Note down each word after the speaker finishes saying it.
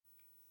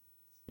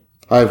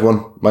Hi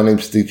everyone, my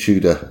name's Steve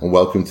Tudor and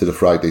welcome to the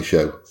Friday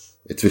Show.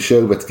 It's a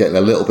show that's getting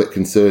a little bit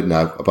concerned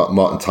now about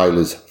Martin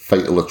Tyler's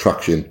fatal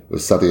attraction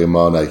with Sadio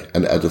Mane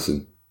and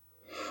Ederson.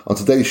 On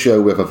today's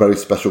show we have a very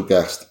special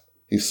guest.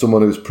 He's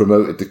someone who's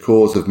promoted the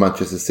cause of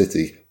Manchester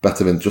City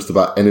better than just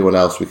about anyone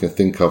else we can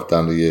think of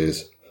down the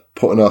years,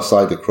 putting our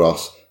side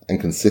across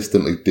and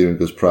consistently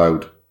doing us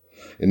proud.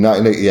 In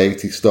 1988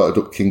 he started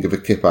up King of the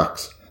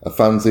Kippax, a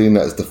fanzine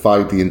that has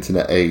defied the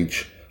internet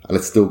age and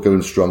it's still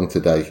going strong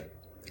today.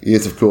 He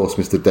is, of course,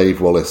 Mr.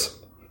 Dave Wallace.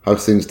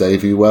 How's things,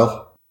 Dave? Are you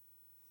well?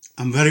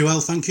 I'm very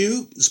well, thank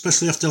you,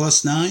 especially after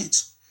last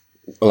night.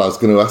 Well, I was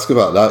going to ask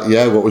about that.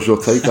 Yeah, what was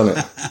your take on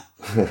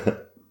it?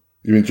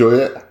 You enjoy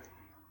it?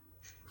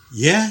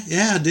 Yeah,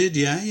 I did,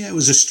 yeah. It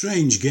was a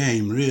strange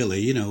game, really.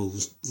 You know,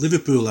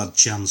 Liverpool had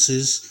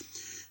chances.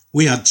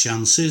 We had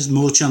chances,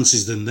 more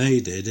chances than they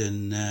did,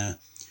 and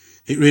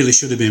it really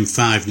should have been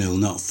 5-0,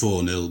 not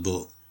 4-0,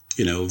 but...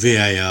 You know,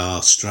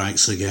 VAR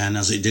strikes again,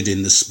 as it did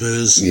in the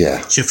Spurs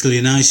Sheffield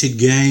United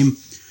game.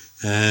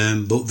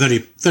 But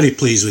very, very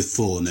pleased with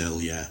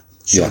 4-0,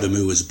 Showed him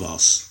who was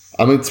boss.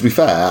 I mean, to be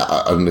fair,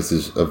 and this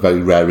is a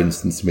very rare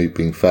instance of me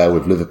being fair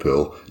with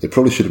Liverpool, it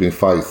probably should have been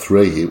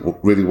 5-3. It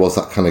really was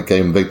that kind of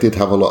game. They did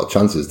have a lot of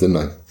chances, didn't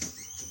they?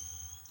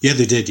 Yeah,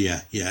 they did,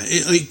 yeah.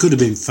 It could have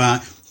been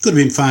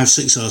 5,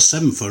 6 or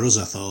 7 for us,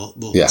 I thought.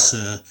 But,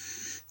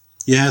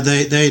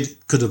 they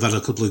could have had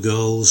a couple of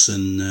goals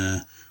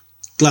and...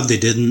 glad they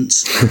didn't.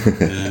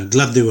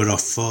 Glad they were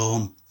off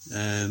form.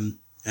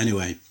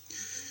 Anyway,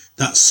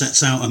 that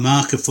sets out a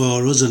marker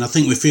for us, and I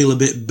think we feel a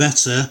bit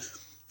better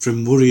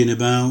from worrying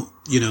about,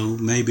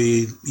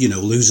 maybe,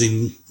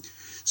 losing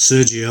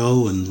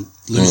Sergio and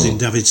losing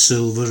David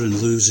Silva and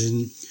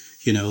losing,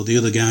 the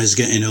other guys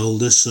getting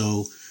older.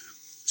 So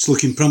it's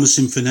looking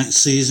promising for next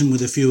season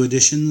with a few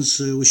additions.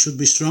 We should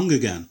be strong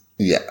again.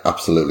 Yeah,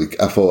 absolutely.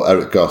 I thought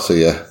Eric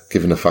Garcia,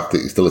 given the fact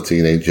that he's still a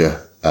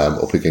teenager,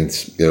 up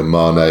against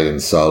Mane and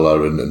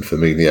Salah and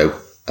Firmino,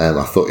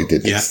 I thought he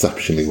did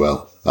exceptionally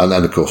well. And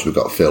then, of course, we've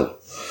got Phil.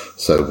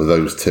 So with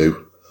those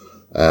two,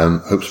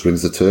 hope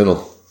springs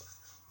eternal.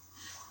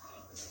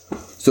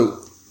 So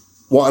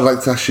what I'd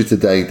like to ask you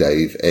today,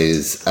 Dave,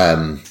 is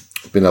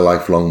been a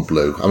lifelong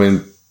Blue. I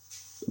mean,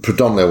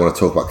 predominantly I want to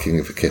talk about King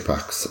of the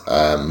Kippax,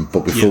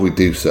 but before we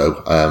do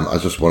so, I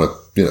just want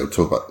to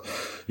talk about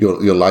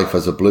your life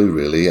as a Blue,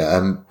 really.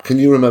 Can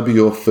you remember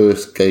your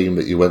first game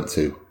that you went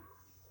to?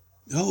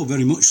 Oh,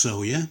 very much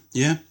so, yeah.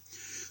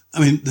 I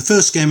mean, the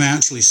first game I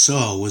actually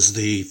saw was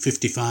the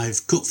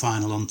 55 Cup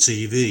final on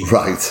TV.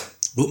 Right.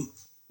 But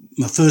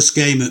my first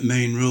game at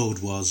Main Road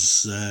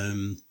was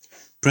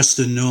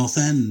Preston North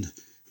End,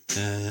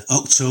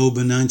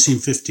 October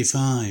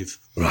 1955.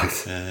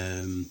 Right.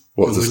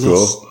 What was the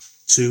score?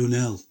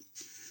 2-0.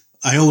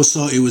 I always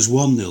thought it was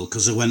 1-0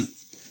 because I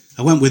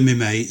went with my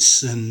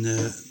mates and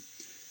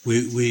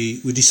we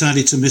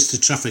decided to miss the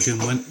traffic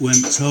and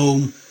went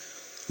home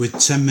with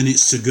 10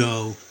 minutes to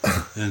go,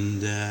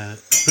 and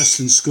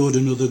Preston scored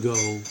another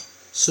goal.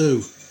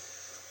 So,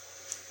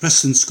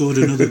 Preston scored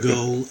another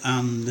goal,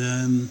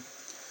 and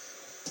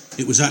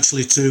it was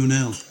actually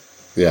 2-0.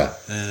 Yeah.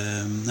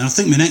 And I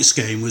think my next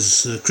game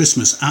was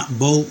Christmas at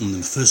Bolton,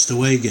 the first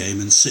away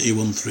game, and City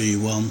won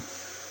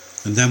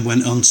 3-1, and then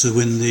went on to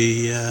win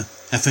the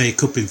FA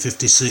Cup in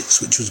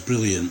 56, which was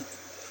brilliant.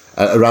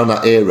 Around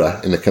that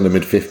era, in the kind of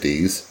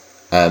mid-50s,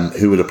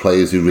 who were the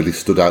players who really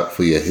stood out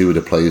for you? Who were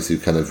the players who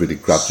kind of really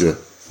grabbed your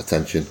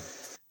attention?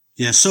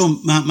 Yeah, so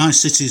my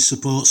City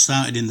support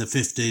started in the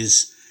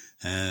 50s.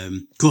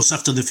 Of course,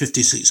 after the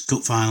 56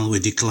 Cup final, we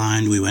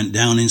declined. We went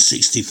down in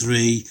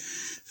 63.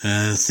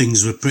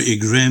 Things were pretty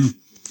grim.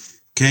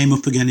 Came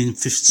up again in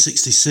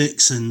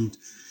 66 and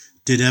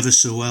did ever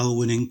so well,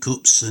 winning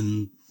cups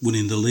and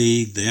winning the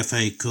league, the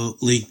FA Cup,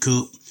 League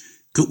Cup,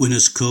 Cup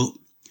Winners' Cup.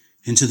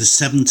 Into the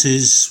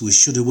 70s, we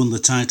should have won the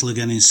title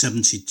again in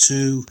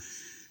 72.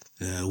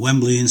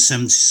 Wembley in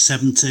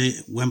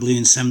 70, Wembley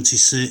in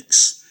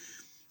 76,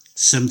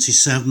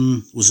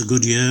 77 was a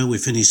good year. We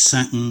finished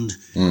second.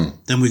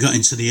 Then we got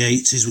into the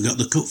 80s. We got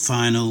the cup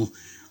final.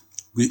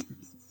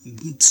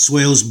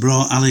 Swales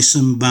brought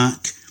Alisson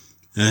back,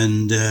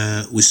 and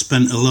we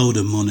spent a load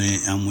of money,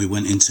 and we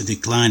went into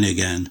decline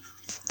again,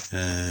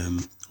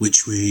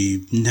 which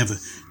we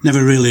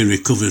never really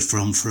recovered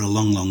from for a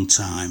long, long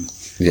time.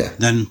 Yeah.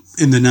 Then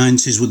in the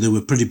 90s, there were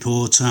pretty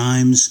poor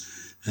times,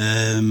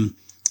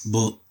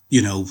 but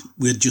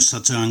we had just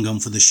had to hang on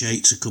for the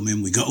Sheikh to come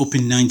in. We got up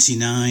in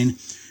 99.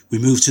 We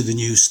moved to the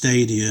new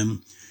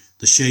stadium.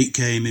 The Sheikh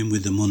came in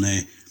with the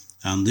money.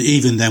 And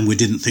even then, we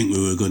didn't think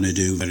we were going to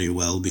do very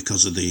well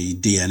because of the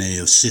DNA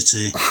of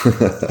City.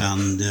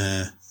 And,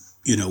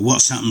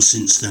 what's happened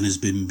since then has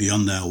been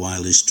beyond our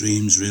wildest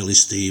dreams, really,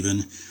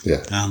 Stephen.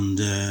 Yeah. And,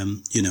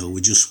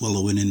 we're just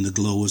wallowing in the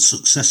glow of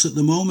success at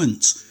the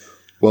moment.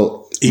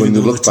 Well, even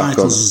though the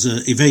titles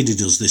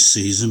evaded us this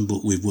season,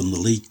 but we've won the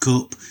League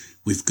Cup,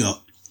 we've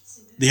got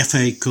the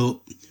FA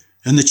Cup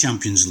and the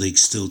Champions League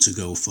still to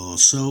go for.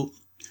 So,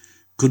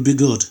 could be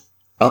good.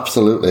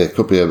 Absolutely, it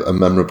could be a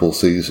memorable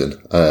season,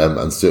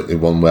 and certainly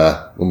one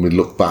where, when we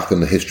look back in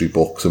the history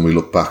books and we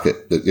look back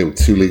at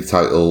 2 league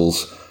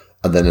titles,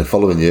 and then the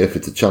following year, if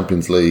it's a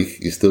Champions League,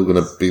 you're still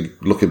going to be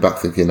looking back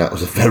thinking that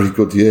was a very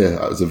good year.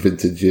 That was a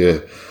vintage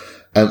year.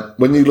 And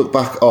when you look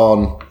back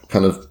on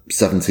kind of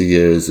 70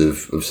 years of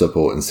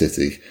supporting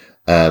City,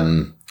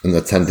 and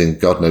attending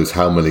God knows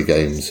how many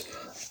games,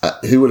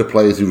 who are the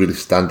players who really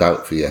stand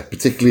out for you,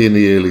 particularly in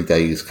the early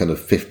days, kind of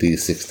 50s,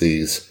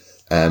 60s,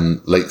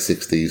 late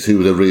 60s? Who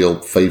were the real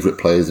favourite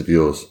players of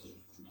yours?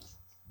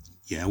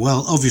 Yeah,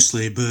 well,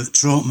 obviously, Bert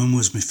Trautmann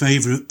was my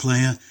favourite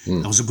player.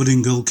 I was a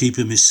budding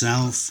goalkeeper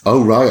myself.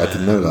 Oh, right, I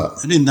didn't know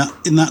that. And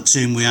in that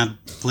team, we had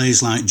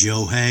players like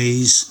Joe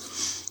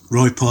Hayes,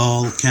 Roy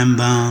Paul, Ken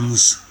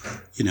Barnes.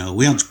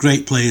 We had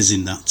great players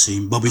in that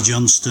team. Bobby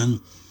Johnston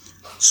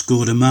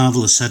scored a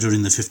marvellous header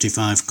in the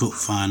 55 Cup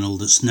final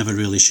that's never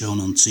really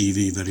shown on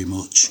TV very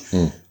much.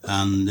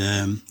 And,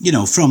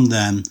 from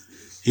then,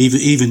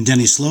 even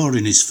Dennis Law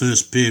in his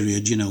first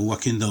period,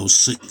 whacking those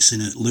 6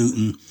 in at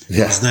Luton,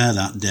 was there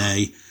that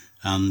day,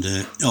 and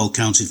all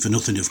counted for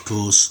nothing, of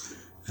course.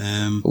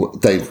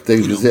 Dave,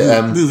 was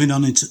it... moving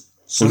on into...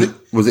 Sorry?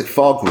 Was it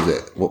fog, was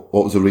it? What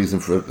was the reason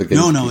for the game?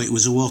 No, it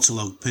was a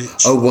waterlogged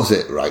pitch. Oh, was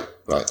it? Right.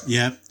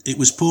 Yeah, it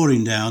was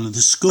pouring down, and the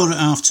score at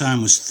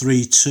half-time was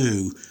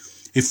 3-2.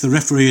 If the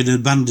referee had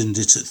abandoned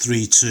it at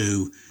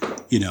 3-2,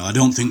 I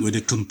don't think we'd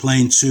have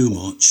complained too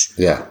much.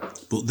 Yeah.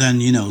 But then,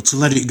 to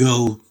let it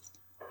go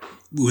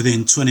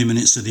within 20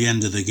 minutes of the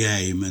end of the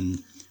game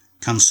and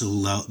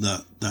cancel out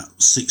that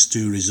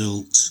 6-2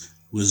 result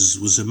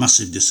was a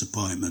massive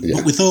disappointment. Yeah.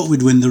 But we thought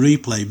we'd win the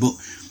replay. But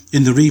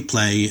in the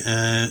replay,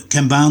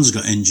 Ken Barnes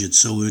got injured,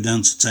 so we were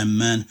down to 10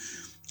 men,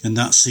 and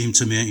that seemed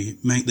to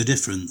make the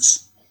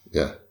difference.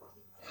 Yeah.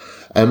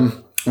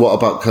 What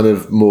about kind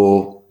of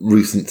more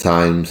recent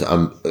times,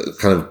 kind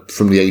of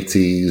from the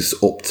 80s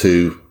up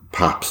to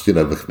perhaps, the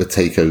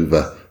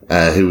takeover?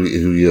 Who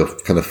your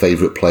kind of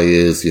favourite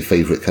players, your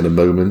favourite kind of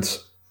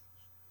moments?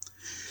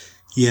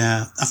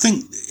 Yeah, I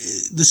think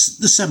the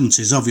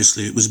 70s,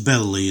 obviously, it was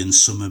Belley and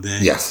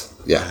Summerbay. Yes,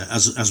 yeah.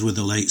 As with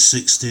the late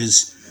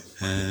 60s.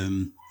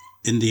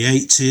 In the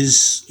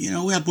 80s,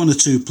 we had 1 or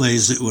 2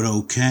 players that were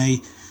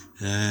okay.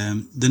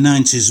 The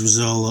 90s was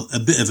all a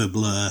bit of a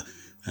blur.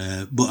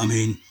 But, I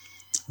mean,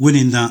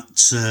 winning that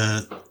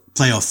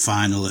playoff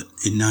final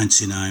in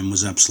 99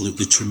 was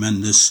absolutely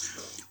tremendous.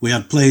 We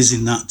had players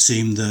in that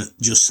team that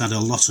just had a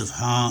lot of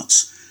heart,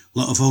 a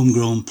lot of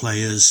homegrown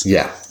players.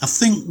 Yeah. I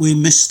think we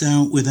missed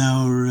out with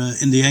our,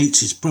 in the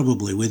 80s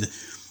probably, with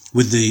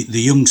the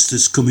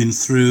youngsters coming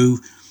through,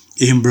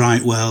 Ian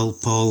Brightwell,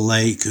 Paul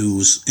Lake, who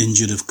was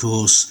injured, of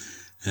course,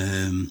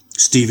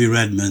 Stevie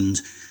Redmond.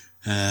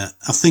 I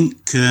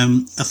think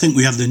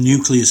we have the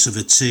nucleus of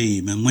a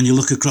team, and when you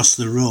look across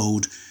the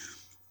road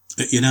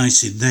at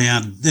United, they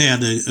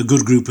had a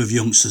good group of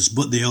youngsters,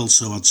 but they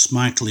also had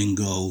Schmeichel in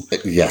goal,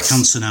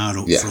 Cantona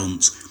up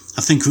front.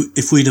 I think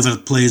if we'd have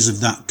had players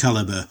of that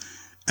calibre,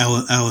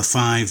 our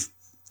 5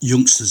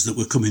 youngsters that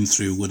were coming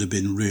through would have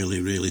been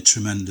really, really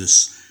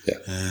tremendous.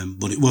 Yeah.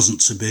 But it wasn't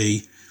to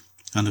be.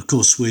 And of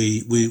course,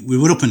 we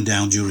were up and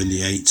down during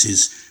the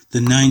 80s. The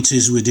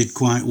 90s, we did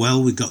quite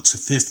well. We got to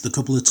 5th a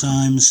couple of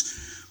times.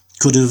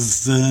 Could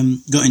have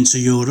got into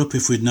Europe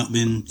if we'd not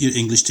been,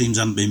 English teams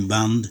hadn't been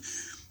banned.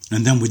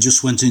 And then we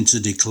just went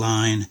into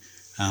decline,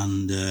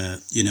 and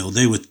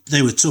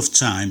they were tough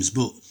times.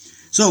 But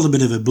it's all a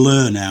bit of a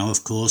blur now,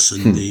 of course,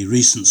 and the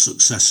recent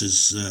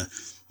successes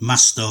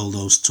masked all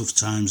those tough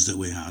times that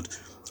we had.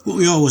 But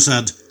we always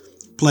had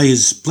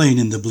players playing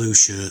in the blue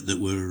shirt that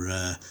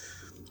were,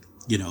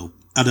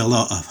 had a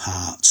lot of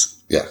heart.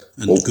 Yeah.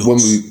 Well, when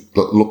we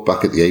look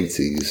back at the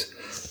 80s,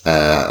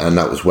 and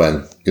that was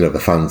when the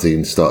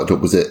fanzine started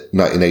up. Was it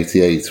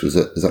 1988?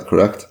 Is that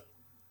correct?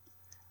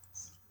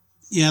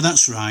 Yeah,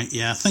 that's right.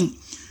 Yeah, I think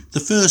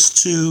the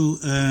first 2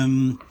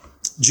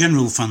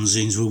 general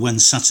fanzines were When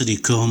Saturday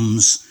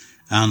Comes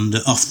and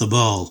Off the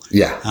Ball.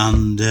 Yeah.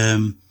 And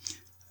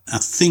I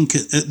think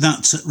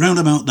round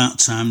about that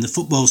time, the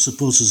Football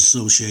Supporters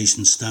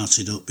Association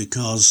started up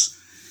because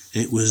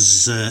it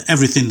was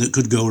everything that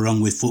could go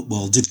wrong with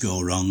football did go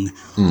wrong.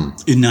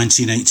 In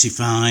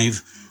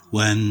 1985,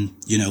 when,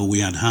 we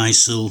had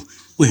Heysel,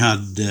 we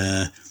had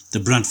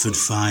the Bradford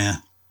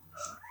Fire,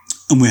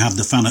 and we have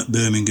the fan at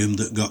Birmingham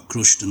that got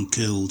crushed and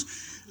killed,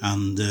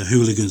 and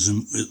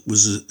hooliganism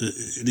was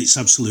at its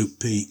absolute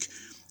peak.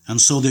 And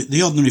so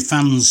the ordinary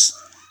fans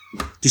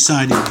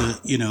decided that,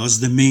 as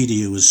the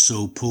media was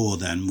so poor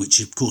then, which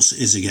of course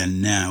it is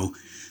again now,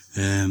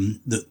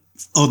 that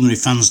ordinary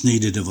fans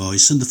needed a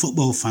voice, and the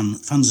football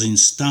fanzine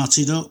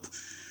started up,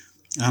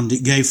 and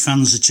it gave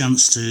fans a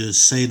chance to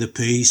say the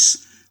piece,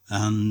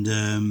 and,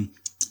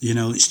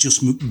 it's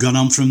just gone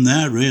on from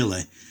there,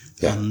 really.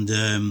 Yeah.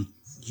 And,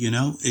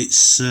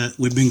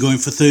 we've been going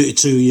for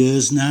 32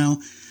 years now,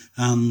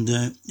 and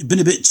it's been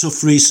a bit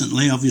tough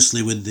recently,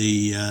 obviously with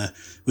the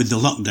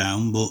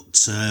lockdown.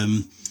 But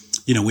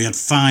we had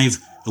 5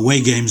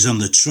 away games on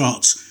the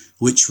trot,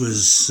 which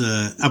was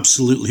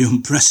absolutely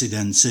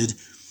unprecedented.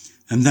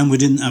 And then we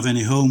didn't have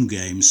any home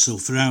games. So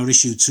for our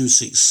issue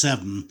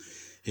 267,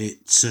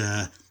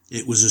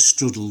 it was a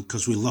struggle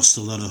because we lost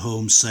a lot of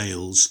home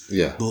sales.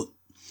 Yeah. But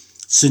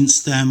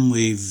since then,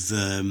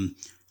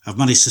 I've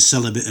managed to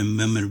sell a bit of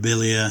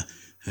memorabilia.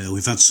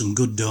 We've had some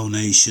good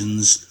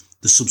donations.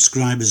 The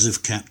subscribers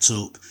have kept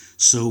up.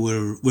 So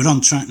we're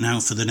on track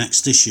now for the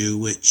next issue,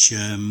 which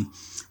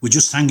we're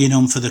just hanging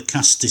on for the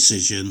cast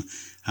decision.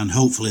 And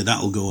hopefully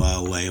that'll go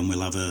our way and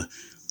we'll have a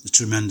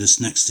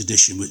tremendous next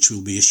edition, which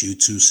will be issue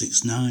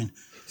 269.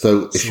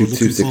 So issue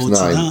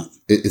 269,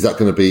 is that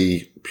going to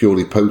be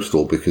purely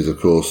postal? Because, of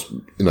course,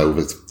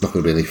 there's not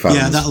going to be any fans.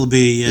 Yeah, that'll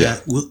be...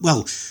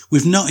 Well,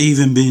 we've not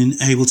even been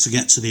able to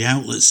get to the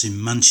outlets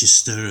in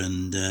Manchester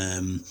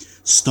and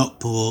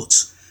Stockport.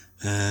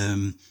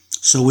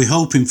 So we're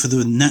hoping for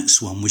the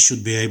next one, we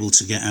should be able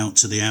to get out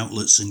to the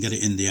outlets and get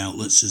it in the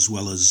outlets as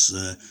well as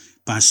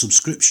by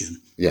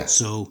subscription. Yeah.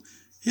 So,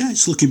 yeah,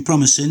 it's looking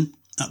promising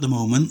at the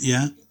moment,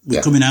 yeah.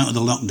 We're coming out of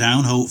the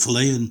lockdown,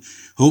 hopefully, and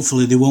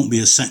hopefully there won't be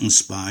a second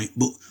spike.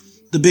 But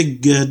the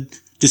big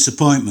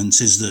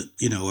disappointment is that,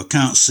 I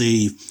can't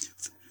see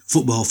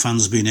football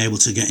fans being able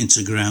to get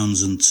into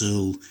grounds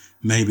until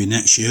maybe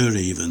next year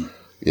even.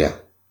 Yeah.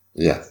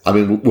 Yeah. I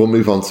mean, we'll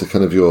move on to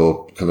kind of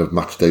your kind of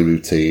match day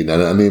routine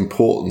and the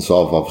importance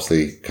of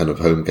obviously kind of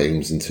home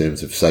games in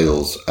terms of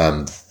sales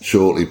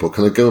shortly. But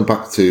kind of going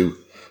back to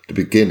the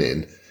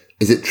beginning,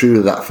 is it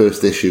true that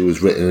first issue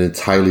was written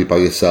entirely by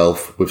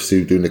yourself with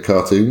Sue doing the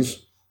cartoons?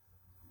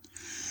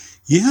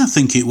 Yeah, I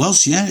think it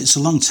was. Yeah, it's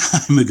a long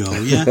time ago.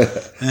 Yeah.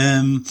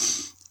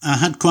 I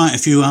had quite a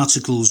few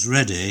articles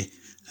ready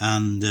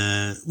and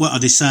what I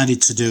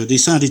decided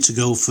to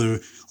go for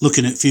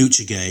looking at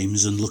future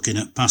games and looking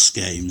at past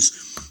games.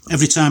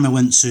 Every time I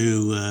went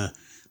to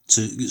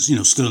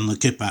stood on the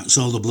Kippax,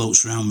 all the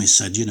blokes around me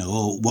said,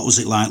 what was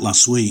it like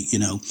last week,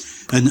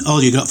 and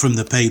all you got from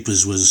the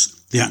papers was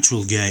the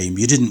actual game.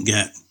 You didn't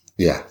get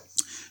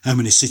how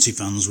many City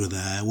fans were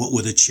there, what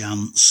were the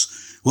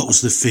chants, what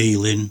was the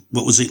feeling,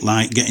 what was it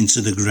like getting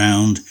to the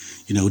ground,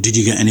 did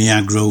you get any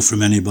aggro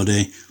from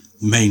anybody?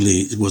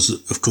 Mainly it was,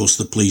 of course,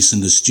 the police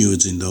and the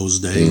stewards in those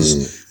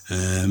days.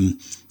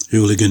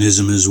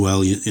 Hooliganism as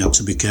well, you had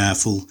to be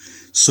careful.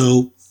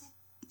 So,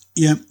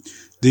 yeah,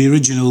 the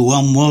original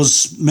one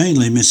was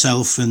mainly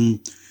myself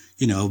and,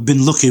 I've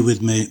been lucky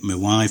with my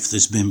wife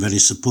that's been very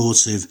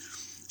supportive.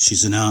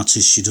 She's an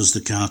artist, she does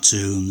the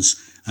cartoons,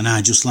 and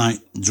I just like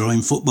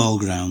drawing football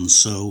grounds.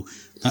 So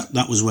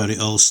that was where it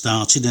all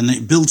started, and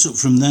it built up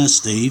from there,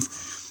 Steve.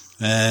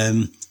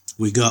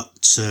 We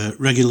got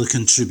regular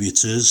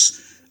contributors,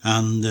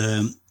 and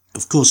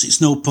of course,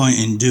 it's no point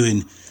in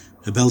doing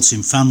a belting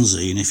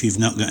fanzine if you've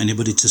not got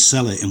anybody to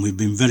sell it. And we've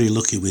been very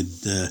lucky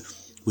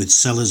with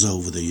sellers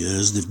over the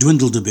years. They've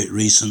dwindled a bit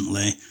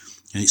recently,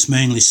 and it's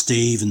mainly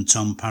Steve and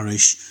Tom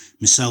Parrish,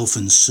 myself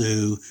and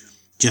Sue,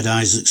 Jed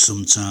Isaac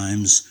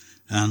sometimes,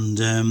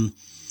 and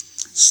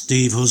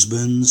Steve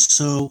Husbands.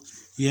 So,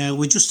 yeah,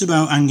 we're just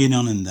about hanging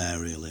on in there,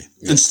 really,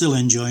 and still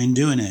enjoying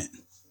doing it.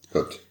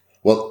 Good.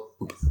 Well,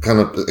 kind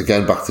of,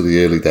 again, back to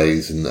the early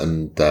days,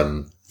 and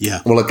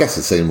well, I guess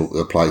the same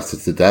applies to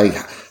today.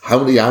 How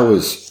many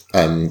hours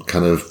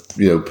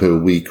per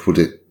week would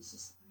it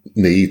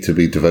need to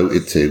be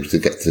devoted to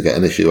get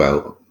an issue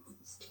out?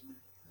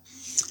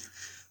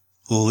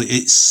 Well,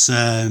 it's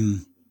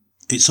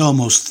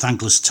almost a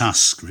thankless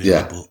task, really.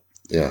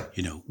 Yeah.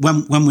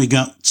 But when we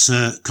got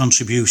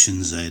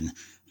contributions in,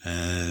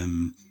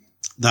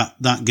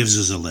 that gives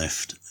us a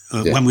lift.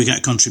 When we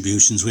get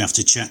contributions, we have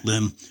to check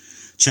them,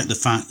 check the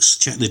facts,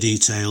 check the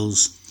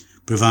details,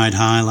 provide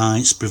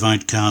highlights,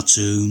 provide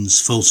cartoons,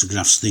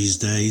 photographs these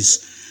days.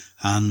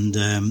 And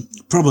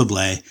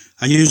probably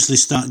I usually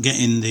start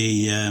getting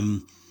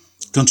the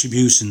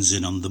contributions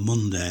in on the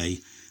Monday,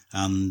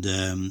 and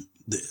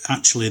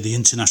actually the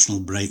international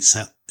breaks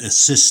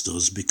assist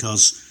us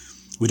because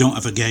we don't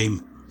have a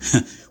game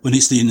when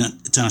it's the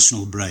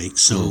international break.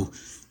 So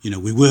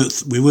we work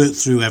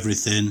through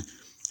everything,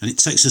 and it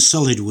takes a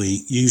solid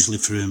week, usually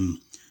from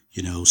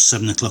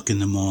 7 o'clock in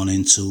the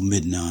morning till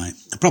midnight.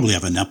 I probably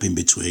have a nap in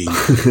between.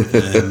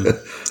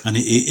 And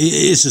it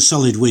is a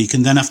solid week.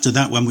 And then after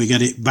that, when we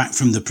get it back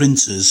from the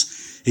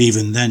printers,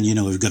 even then,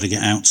 we've got to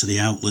get out to the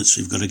outlets.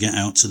 We've got to get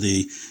out to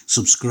the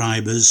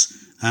subscribers,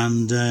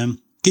 and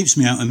keeps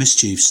me out of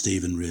mischief,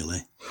 Stephen,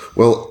 really.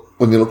 Well,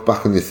 when you look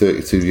back on your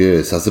 32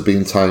 years, has there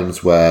been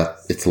times where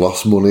it's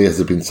lost money? Has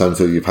there been times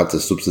where you've had to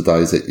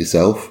subsidise it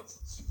yourself?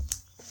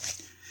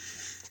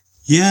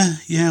 Yeah,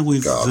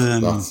 we've. All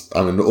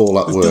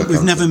that work.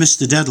 We've never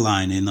missed a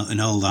deadline in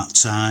all that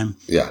time.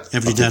 Yeah,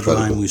 every deadline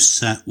incredible. We've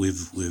set,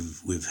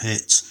 we've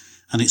hit,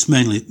 and it's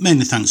mainly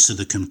thanks to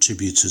the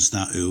contributors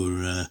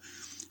who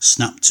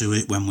snapped to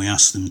it when we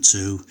asked them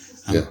to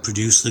and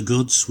produce the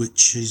goods,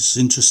 which is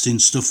interesting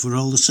stuff for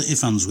all the City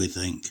fans, we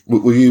think.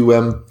 Were you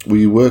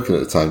working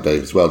at the time,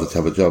 Dave, as well? Did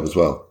you have a job as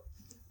well?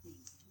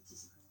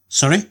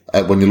 Sorry?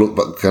 When you look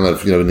back, kind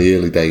of, in the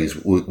early days,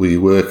 were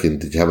you working?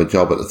 Did you have a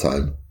job at the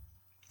time?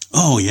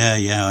 Oh, yeah.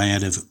 I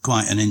had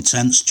quite an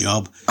intense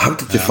job. How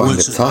did you find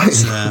the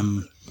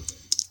time?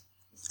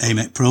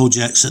 AMEC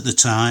projects at the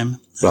time.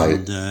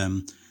 Right.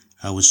 And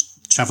I was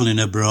travelling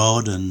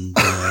abroad and,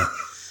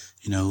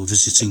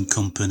 visiting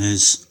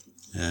companies.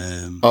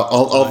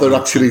 Are there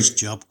actually,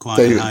 job, quite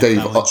Dave,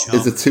 job.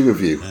 is the two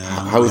of you?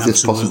 How is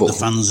this possible? Work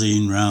the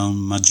fanzine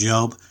round my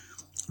job,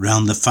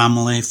 round the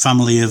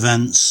family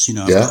events.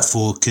 I've got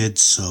 4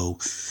 kids, so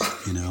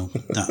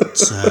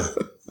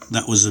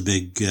that was a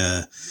big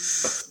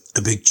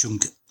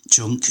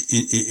chunk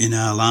in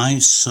our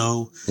lives.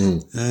 So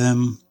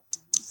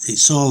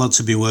it's all had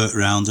to be worked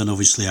around, and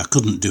obviously I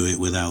couldn't do it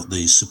without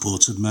the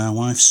support of my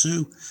wife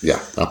Sue.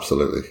 Yeah,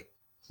 absolutely.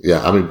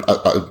 Yeah, I mean,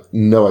 I have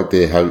no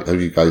idea how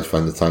you guys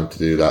find the time to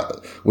do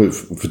that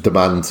with the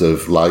demands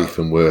of life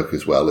and work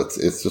as well.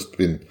 It's just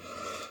been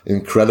an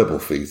incredible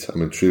feat. I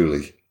mean,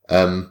 truly.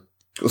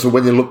 So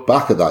when you look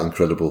back at that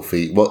incredible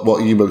feat, what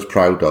are you most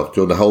proud of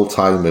during the whole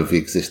time of the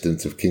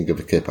existence of King of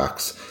the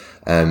Kippax?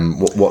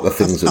 What are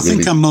things that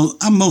really... I think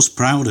I'm most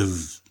proud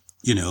of,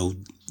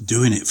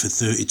 doing it for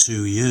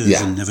 32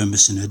 years and never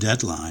missing a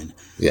deadline.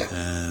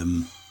 Yeah.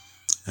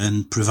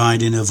 And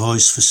providing a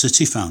voice for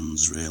City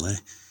fans, really.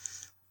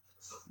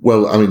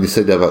 Well, I mean, you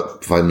said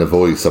about finding a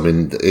voice. I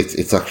mean,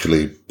 it's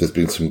actually, there's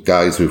been some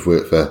guys who've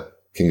worked for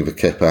King of the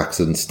Kippax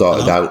and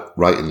started out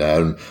writing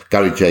there, and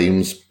Gary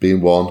James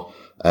being one,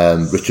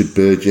 Richard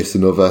Burgess,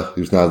 another,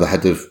 who's now the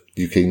head of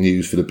UK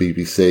News for the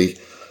BBC,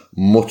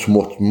 much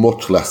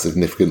less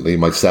significantly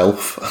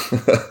myself.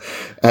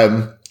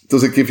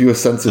 Does it give you a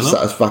sense of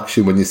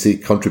satisfaction when you see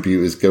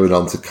contributors going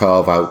on to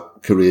carve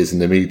out careers in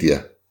the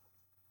media?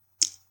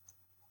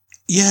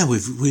 Yeah,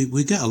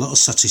 we get a lot of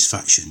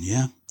satisfaction,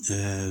 yeah.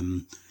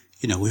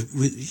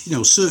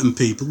 Certain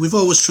people, we've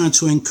always tried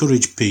to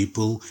encourage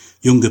people,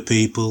 younger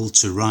people,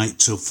 to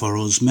write for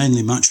us,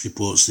 mainly match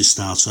reports they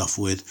start off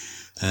with.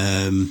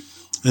 A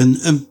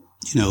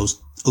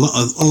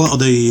lot of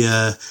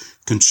the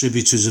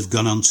contributors have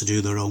gone on to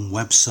do their own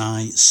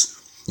websites.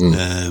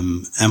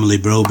 Emily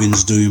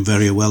Brobin's doing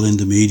very well in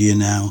the media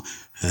now.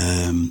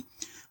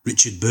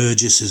 Richard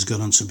Burgess has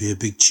gone on to be a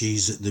big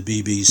cheese at the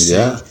BBC.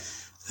 Yeah.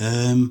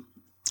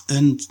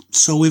 And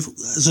so we've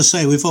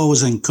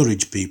always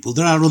encouraged people.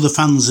 There are other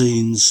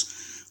fanzines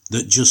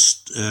that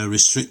just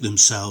restrict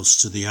themselves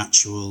to the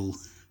actual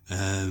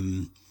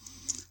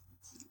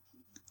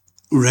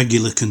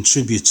regular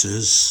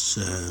contributors.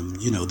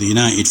 The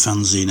United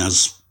fanzine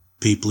has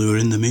people who are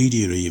in the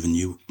media even.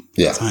 You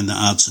find that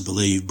hard to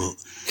believe, but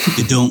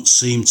they don't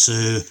seem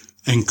to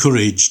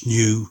encourage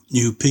new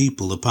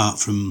people apart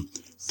from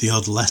the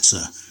odd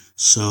letter.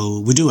 So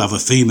we do have a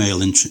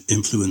female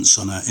influence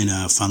in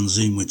our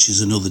fanzine, which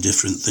is another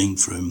different thing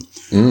from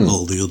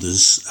all the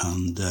others,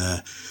 and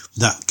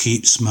that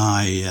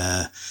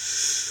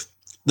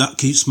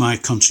keeps my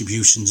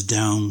contributions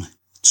down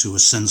to a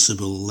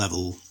sensible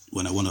level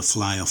when I want to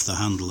fly off the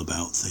handle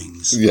about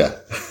things. Yeah,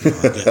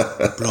 I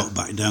get brought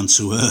back down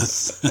to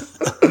earth.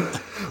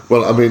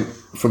 Well, I mean,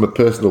 from a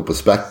personal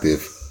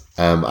perspective,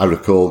 I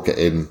recall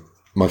getting.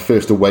 My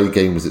first away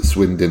game was at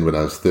Swindon when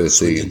I was 13.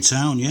 Swindon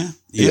Town, yeah.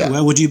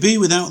 Where would you be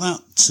without that,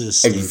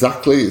 Steve?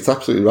 Exactly. It's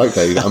absolutely right,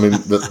 Dave. I mean,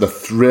 the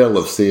thrill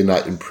of seeing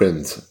that in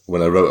print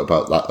when I wrote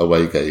about that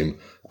away game.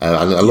 And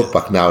I look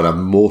back now and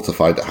I'm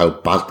mortified at how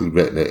badly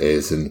written it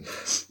is. And,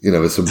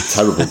 there's some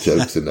terrible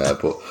jokes in there.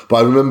 But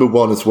I remember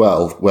one as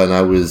well when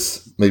I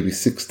was maybe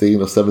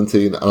 16 or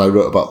 17 and I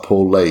wrote about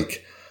Paul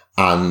Lake.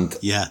 And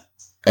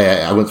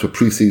I went to a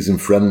pre-season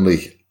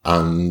friendly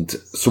and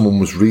someone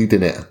was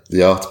reading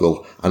the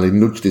article, and he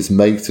nudged his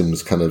mate and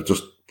was kind of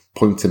just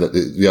pointing at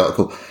the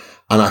article.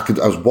 And I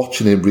was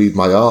watching him read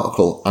my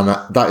article, and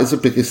that is the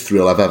biggest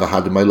thrill I've ever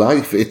had in my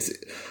life.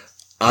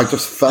 I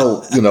just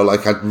felt,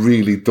 like I'd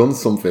really done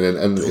something.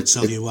 And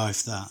tell your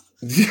wife that.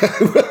 Yeah,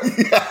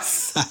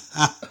 yes.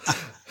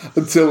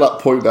 Until that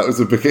point, that was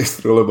the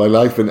biggest thrill of my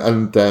life.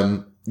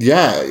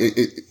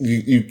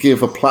 You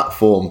give a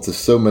platform to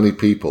so many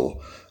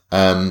people,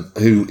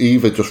 who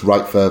either just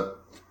write for,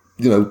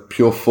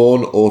 pure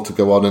fun, or to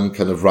go on and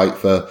kind of write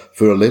for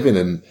a living.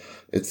 And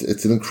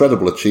it's an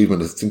incredible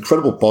achievement. It's an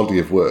incredible body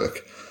of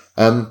work.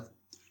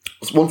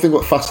 It's one thing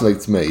that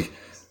fascinates me.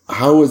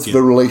 How has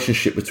the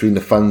relationship between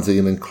the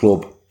fanzine and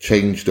club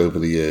changed over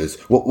the years?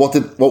 What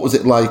was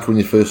it like when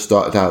you first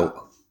started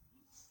out?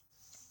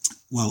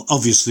 Well,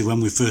 obviously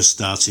when we first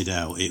started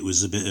out, it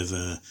was a bit of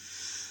a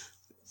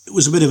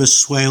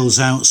swales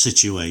out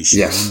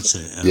situation, wasn't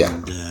it?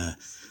 And,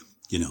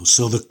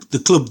 so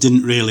the club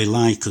didn't really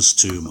like us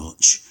too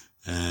much,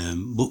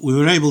 but we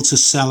were able to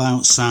sell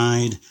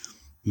outside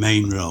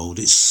Main Road.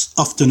 It's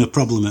often a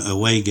problem at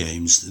away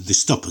games. They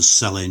stop us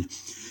selling.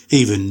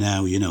 Even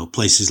now,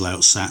 places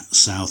like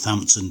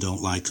Southampton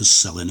don't like us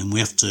selling, and we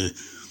have to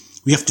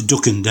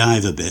duck and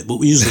dive a bit, but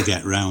we usually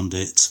get round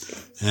it.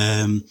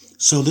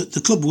 So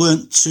the club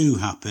weren't too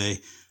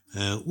happy.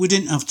 We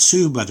didn't have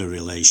too bad a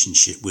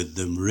relationship with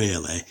them,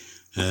 really.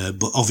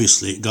 But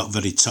obviously it got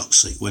very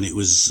toxic when it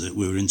was,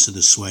 we were into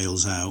the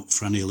swales out,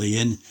 Franny Lee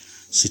in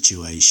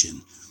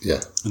situation.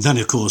 Yeah. And then,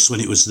 of course,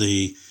 when it was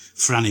the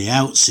Franny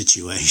out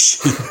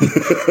situation,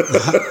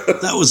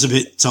 that was a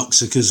bit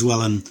toxic as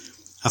well. And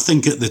I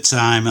think at the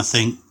time, I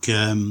think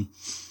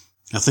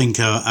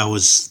I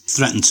was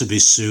threatened to be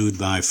sued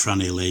by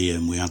Franny Lee,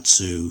 and we had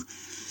to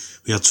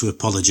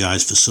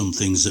apologise for some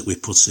things that we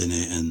put in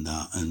it and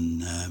that.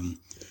 And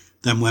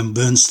then when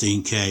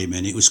Bernstein came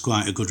in, it was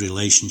quite a good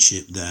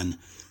relationship then.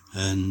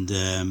 And,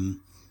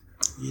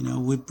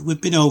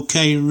 we've been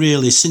okay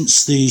really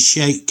since the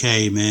Sheikh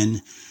came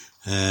in.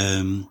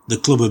 The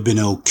club have been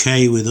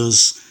okay with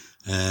us.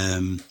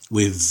 They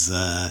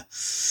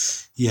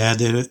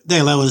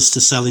allow us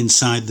to sell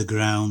inside the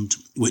ground,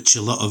 which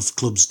a lot of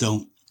clubs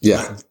don't.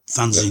 Yeah.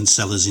 Fanzine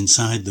sellers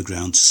inside the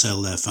ground to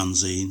sell their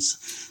fanzines.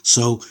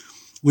 So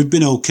we've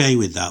been okay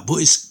with that,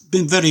 but it's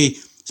been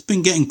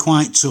getting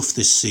quite tough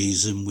this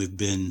season. We've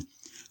been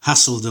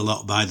hassled a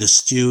lot by the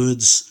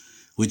stewards,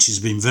 which has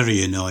been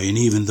very annoying,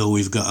 even though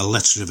we've got a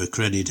letter of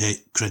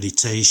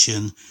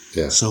accreditation.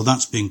 Yeah. So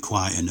that's been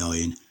quite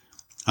annoying.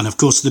 And of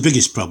course, the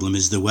biggest problem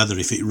is the weather.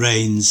 If it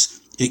rains,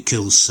 it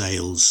kills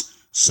sales.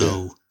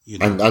 So,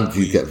 and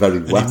you get very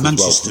wet in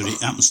Manchester, as well.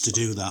 It happens to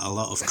do that a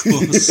lot, of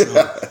course.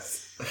 So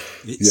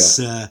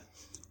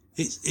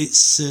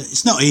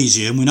it's not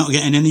easy, and we're not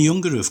getting any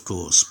younger, of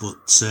course.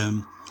 But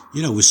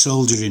we're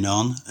soldiering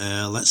on.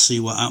 Let's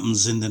see what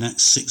happens in the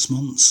next 6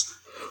 months.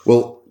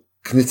 Well,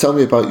 can you tell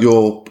me about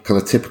your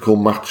kind of typical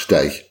match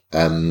day?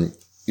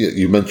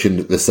 You mentioned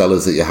the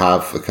sellers that you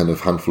have, a kind of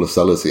handful of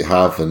sellers that you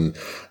have, and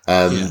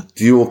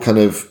do you all kind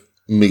of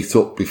meet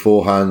up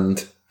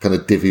beforehand, kind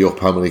of divvy up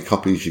how many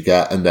copies you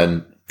get, and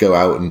then go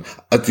out and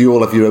do you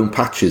all have your own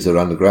patches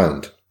around the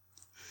ground?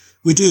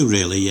 We do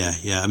really,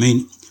 yeah. I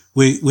mean,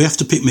 we have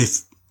to pick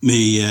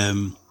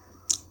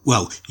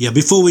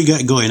before we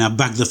get going, I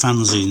bag the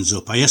fanzines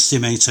up. I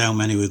estimate how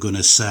many we're going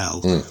to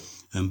sell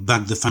and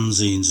bag the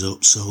fanzines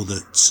up so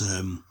that,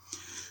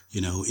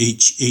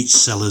 each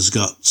seller's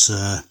got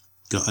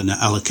an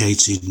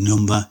allocated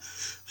number.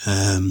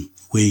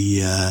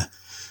 We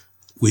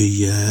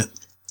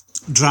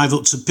drive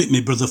up to pick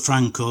my brother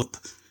Frank up.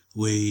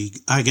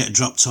 I get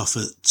dropped off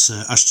at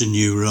Ashton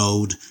New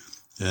Road.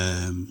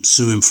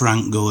 Sue and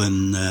Frank go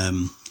and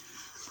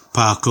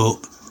park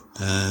up,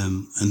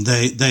 and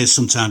they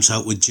sometimes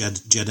help with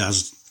Jed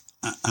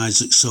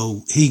Isaac.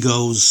 So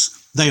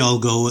they all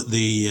go at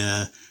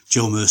the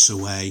Joe Mercer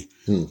Way.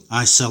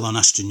 I sell on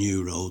Ashton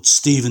New Road.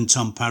 Steve and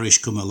Tom Parrish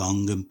come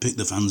along and pick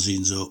the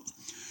fanzines up,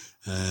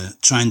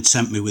 try and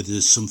tempt me with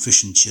some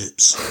fish and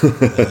chips.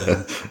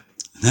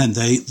 Then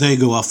they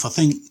go off. I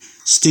think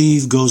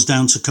Steve goes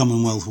down to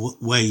Commonwealth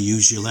Way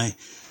usually,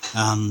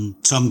 and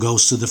Tom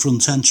goes to the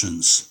front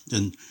entrance.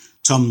 And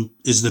Tom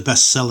is the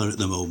best seller at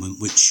the moment,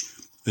 which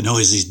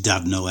annoys his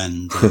dad no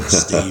end,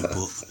 Steve.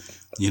 But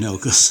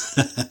because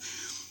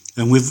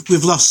and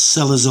we've lost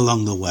sellers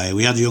along the way.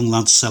 We had young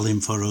lads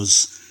selling for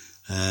us.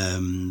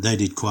 They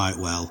did quite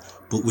well,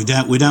 but we're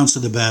down to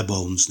the bare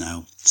bones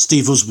now.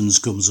 Steve Husbands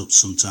comes up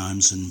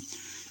sometimes, and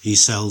he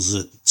sells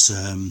at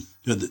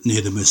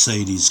near the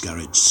Mercedes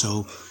garage.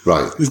 So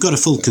we've got a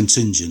full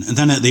contingent. And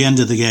then at the end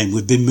of the game,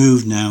 we've been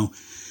moved now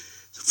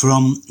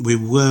we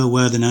were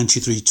where the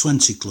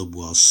 9320 club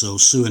was. So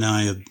Sue and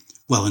I and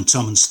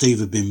Tom and Steve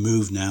have been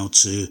moved now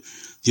to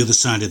the other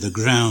side of the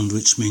ground,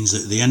 which means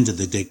that at the end of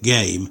the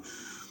game,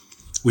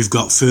 we've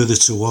got further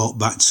to walk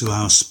back to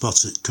our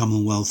spot at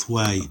Commonwealth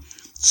Way.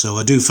 So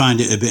I do find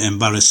it a bit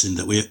embarrassing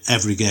that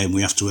every game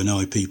we have to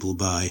annoy people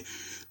by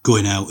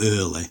going out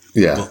early.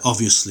 Yeah. But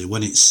obviously,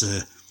 when it's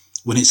a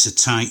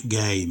tight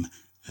game,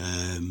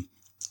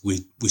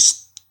 we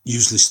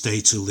usually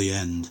stay till the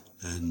end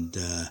and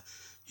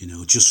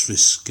just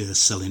risk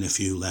selling a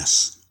few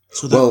less.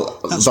 So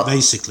that's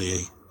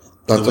basically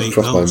that just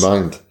crossed my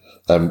mind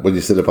when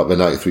you said about the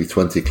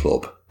 9320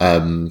 club.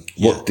 Can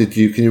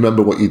you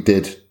remember what you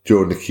did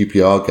during the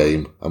QPR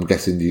game? I'm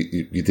guessing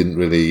you didn't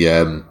really.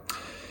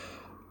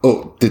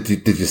 Did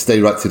you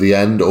stay right to the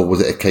end, or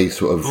was it a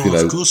case of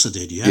of course I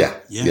did.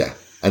 Yeah.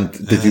 And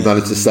did you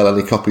manage to sell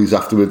any copies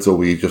afterwards, or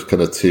were you just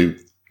kind of too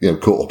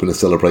caught up in the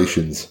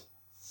celebrations?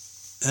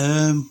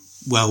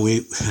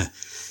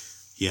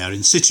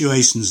 In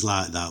situations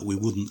like that, we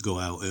wouldn't go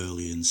out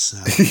early and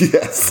sell.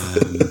 Yes.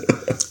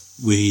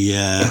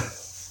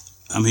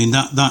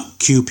 That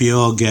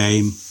QPR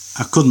game,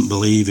 I couldn't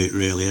believe it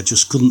really. I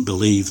just couldn't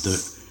believe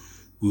that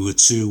we were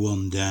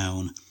 2-1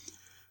 down.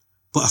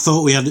 But I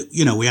thought we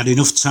had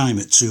enough time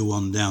at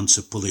 2-1 down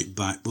to pull it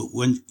back. But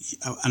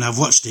and I've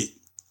watched it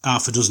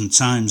half a dozen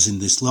times in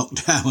this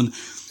lockdown,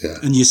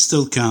 and you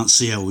still can't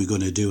see how we're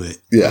going to do it.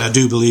 Yeah. And I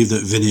do believe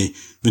that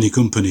Vinny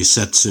Company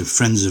said to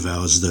friends of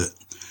ours that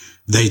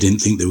they didn't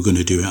think they were going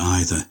to do it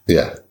either.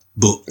 Yeah.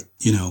 But,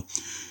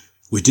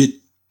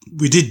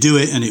 we did do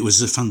it, and it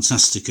was a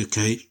fantastic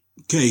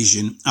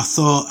occasion. I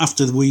thought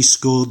after we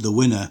scored the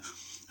winner,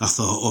 I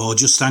thought,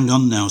 just hang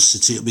on now,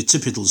 City. It'll be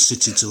typical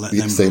City to let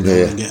them go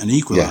down and get an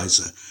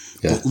equaliser.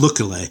 Yeah. But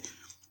luckily,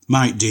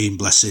 Mike Dean,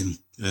 bless him,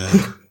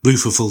 blew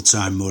for full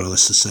time, more or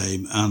less the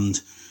same. And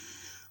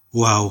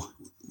wow,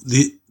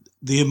 the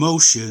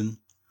emotion,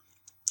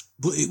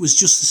 but it was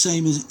just the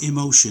same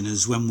emotion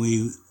as when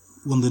we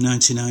won the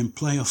 99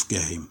 playoff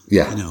game.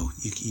 Yeah.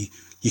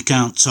 You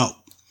can't top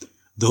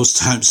those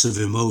types of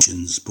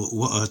emotions. But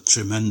what a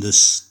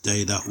tremendous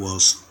day that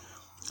was.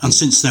 And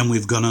since then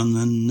we've gone on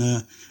and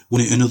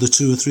won it another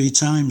 2 or 3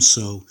 times.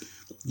 So,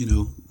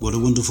 what a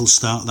wonderful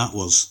start that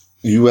was.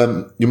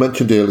 You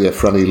mentioned earlier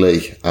Franny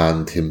Lee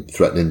and him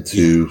threatening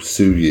to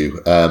sue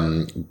you.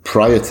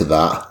 Prior to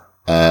that,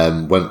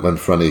 when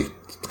Franny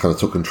kind of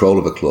took control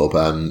of the club,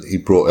 he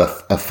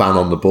brought a fan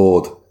on the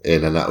board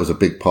in, and that was a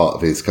big part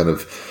of his kind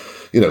of,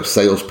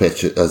 sales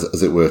pitch,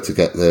 as it were, to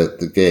get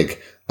the gig.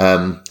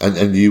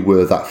 And you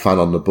were that fan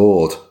on the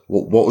board.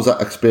 What was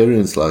that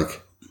experience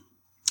like?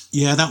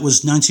 Yeah, that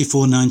was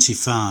 94,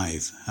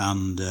 95.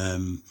 And,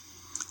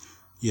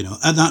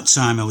 at that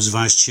time I was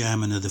vice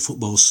chairman of the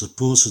Football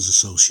Supporters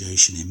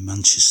Association in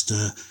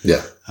Manchester.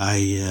 Yeah.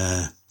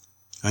 I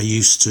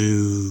used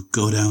to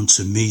go down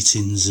to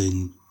meetings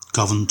in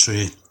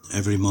Coventry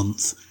every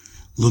month,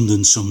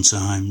 London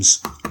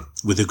sometimes,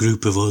 with a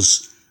group of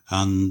us.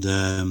 And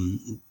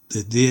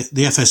the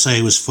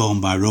FSA was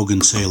formed by Rogan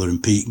Taylor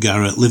and Pete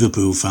Garrett,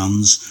 Liverpool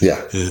fans,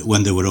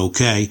 when they were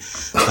okay.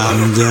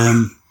 And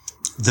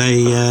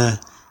they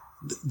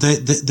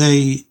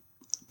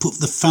put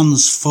the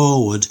fans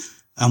forward,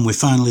 and we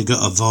finally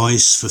got a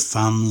voice for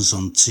fans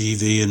on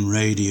TV and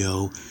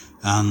radio.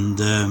 And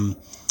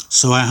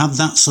so I had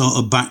that sort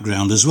of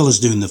background as well as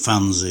doing the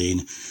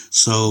fanzine.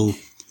 So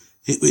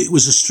it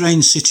was a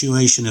strange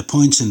situation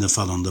appointing the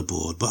fan on the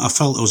board, but I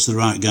felt I was the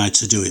right guy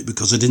to do it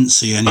because I didn't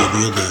see any of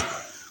the other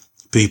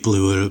people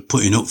who were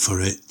putting up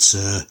for it,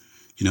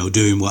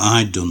 doing what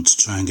I'd done to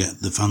try and get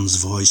the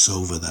fans' voice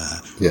over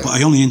there. Yeah. But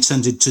I only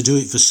intended to do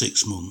it for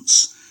 6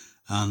 months.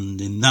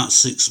 And in that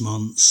 6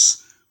 months,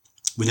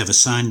 we never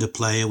signed a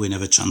player, we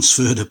never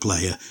transferred a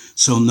player,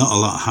 so not a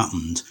lot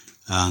happened.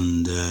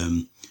 And,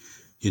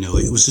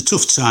 it was a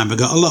tough time. I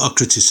got a lot of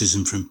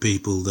criticism from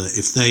people that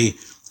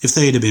if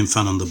they'd have been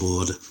fan on the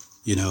board,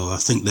 I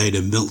think they'd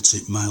have milked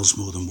it miles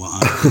more than what I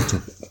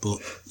did. But,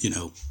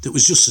 it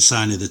was just a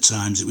sign of the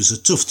times. It was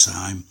a tough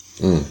time.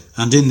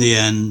 And in the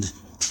end,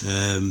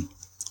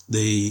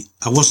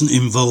 I wasn't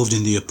involved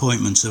in the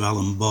appointment of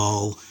Alan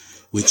Ball,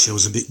 which I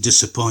was a bit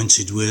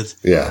disappointed with.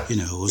 Yeah.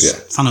 I was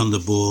fan on the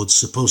board,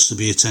 supposed to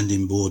be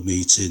attending board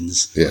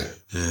meetings. Yeah.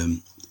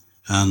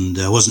 And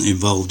I wasn't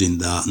involved in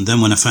that. And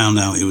then when I found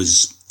out it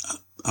was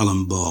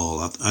Alan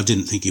Ball, I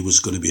didn't think he was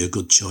going to be a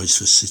good choice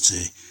for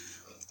City.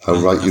 How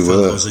right you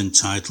were. I was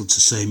entitled to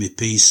say my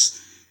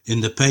piece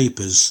in the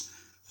papers,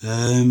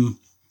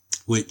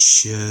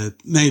 which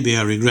maybe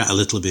I regret a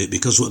little bit,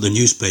 because what the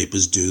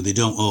newspapers do, they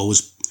don't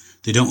always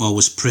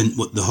print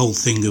the whole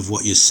thing of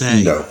what you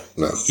say. No.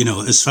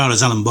 As far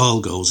as Alan Ball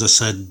goes, I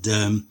said,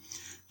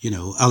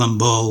 Alan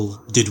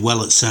Ball did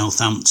well at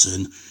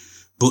Southampton,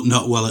 but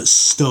not well at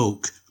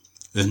Stoke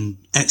and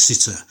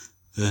Exeter.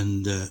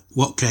 And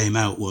what came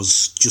out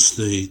was just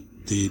the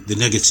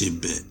negative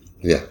bit.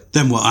 Yeah.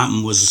 Then what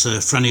happened was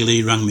Franny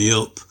Lee rang me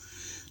up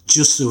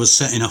just as I was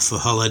setting off for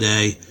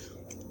holiday,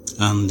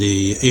 and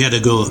he had a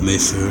go at me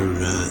for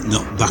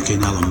not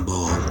backing Alan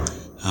Ball,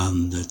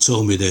 and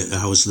told me that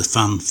I was the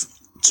fan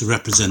to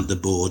represent the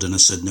board, and I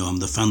said, no, I'm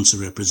the fan to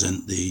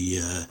represent the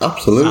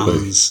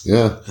fans.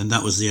 Yeah. And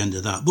that was the end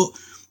of that. But,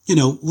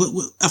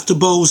 after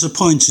Ball was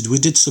appointed, we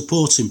did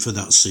support him for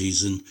that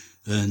season,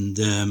 and,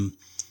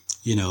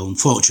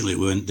 unfortunately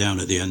we went down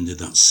at the end of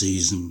that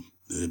season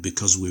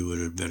because we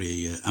were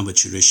very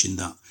amateurish in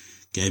that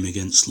game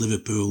against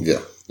Liverpool,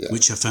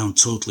 which I found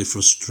totally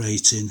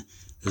frustrating,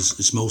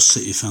 as most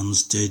City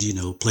fans did,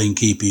 playing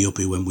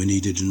keepy-uppy when we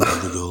needed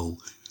another goal.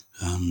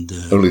 And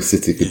only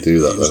City could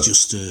do that. It was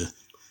just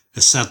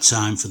a sad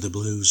time for the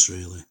Blues,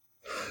 really.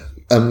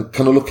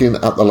 Kind of looking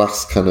at the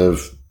last kind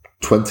of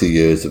 20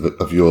 years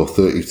of your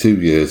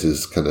 32 years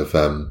as kind of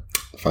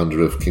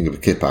founder of King of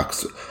the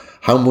Kippax,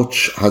 how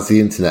much has the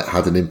internet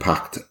had an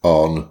impact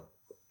on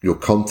your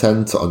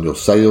content, on your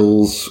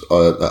sales,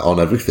 on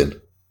everything?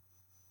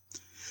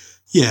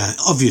 Yeah,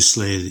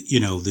 obviously,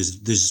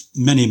 there's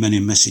many, many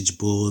message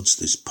boards,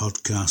 there's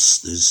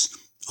podcasts, there's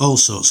all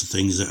sorts of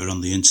things that are on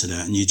the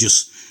internet, and you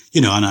just,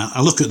 and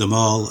I look at them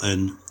all,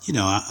 and,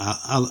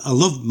 I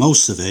love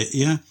most of it,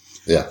 yeah.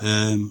 Yeah.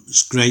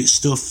 It's great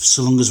stuff,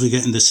 so long as we're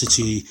getting the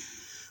City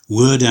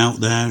word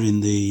out there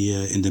in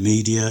the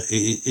media,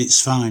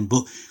 it's fine.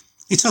 But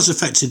it has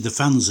affected the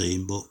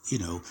fanzine, but,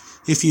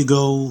 if you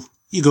go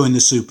in the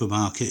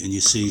supermarket and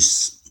you see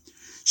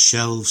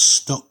shelves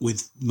stocked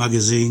with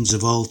magazines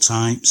of all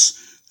types.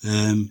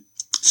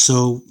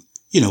 So,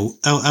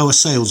 our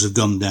sales have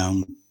gone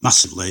down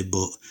massively,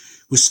 but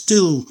we're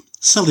still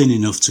selling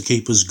enough to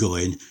keep us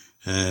going.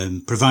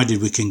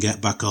 Provided we can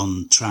get back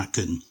on track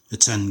and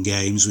attend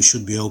games, we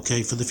should be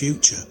okay for the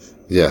future.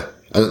 Yeah.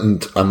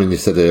 And I mean, you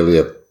said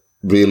earlier,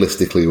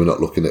 realistically, we're not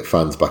looking at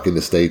fans back in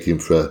the stadium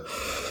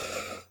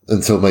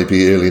until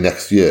maybe early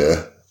next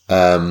year.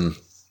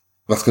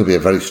 That's going to be a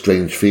very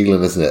strange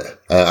feeling, isn't it?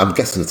 I'm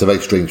guessing it's a very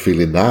strange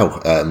feeling now.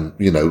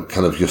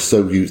 Kind of you're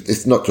so used.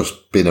 It's not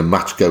just being a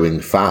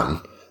match-going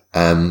fan.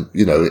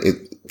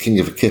 King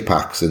of the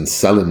Kippax and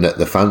selling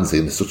the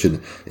fanzine is such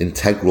an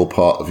integral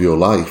part of your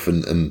life.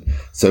 And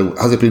so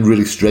has it been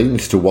really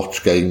strange to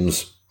watch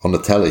games on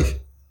the telly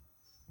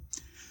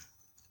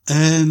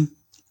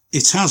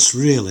It has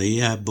really,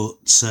 yeah,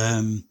 but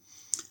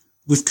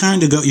we've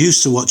kind of got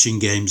used to watching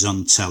games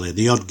on telly.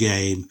 The odd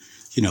game,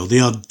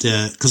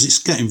 because it's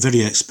getting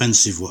very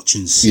expensive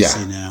watching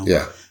City now.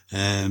 Yeah.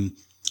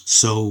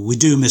 So we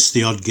do miss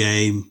the odd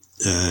game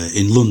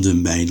in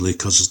London mainly,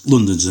 because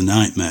London's a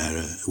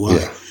nightmare.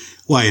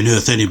 Why on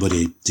earth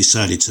anybody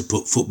decided to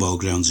put football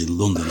grounds in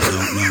London, I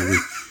don't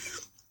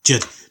know.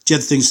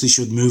 Jed thinks they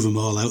should move them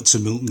all out to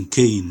Milton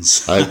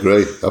Keynes. I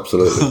agree,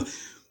 absolutely.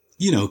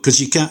 Because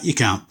you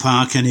can't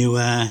park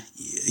anywhere.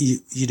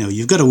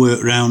 You've got to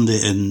work around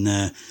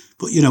it.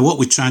 But what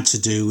we tried to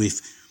do,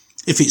 if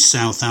it's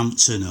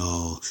Southampton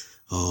or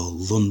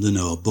London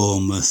or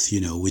Bournemouth,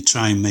 we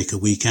try and make a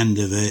weekend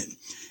of it.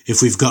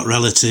 If we've got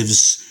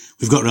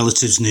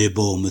relatives near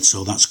Bournemouth,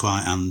 so that's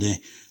quite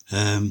handy.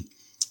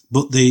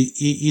 But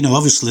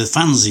obviously the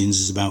fanzines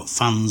is about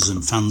fans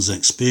and fans'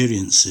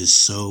 experiences.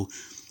 So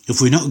if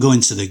we're not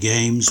going to the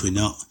games, we're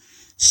not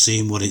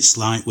seeing what it's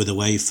like with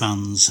away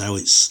fans, how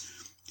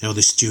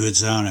the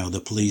stewards are, how the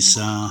police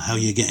are, how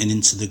you're getting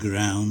into the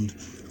ground,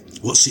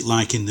 what's it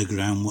like in the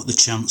ground, what the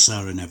chants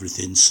are and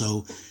everything.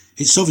 So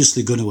it's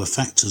obviously going to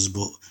affect us,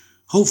 but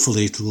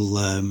hopefully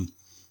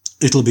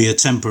it'll be a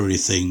temporary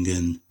thing,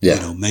 and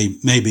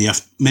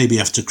maybe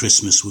after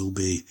Christmas we'll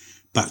be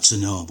back to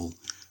normal.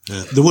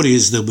 The worry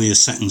is there'll be a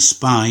second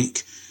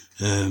spike,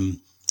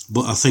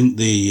 but I think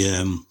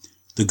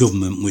the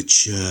government,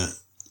 which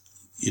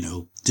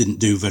didn't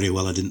do very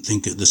well, I didn't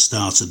think, at the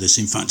start of this.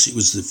 In fact, it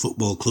was the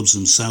football clubs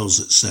themselves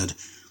that said,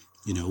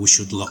 we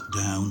should lock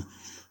down.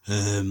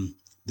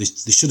 They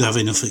should have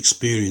enough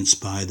experience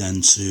by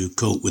then to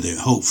cope with it.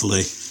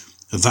 Hopefully,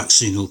 a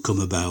vaccine will come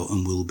about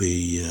and we'll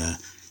be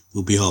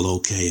all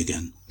okay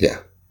again. Yeah.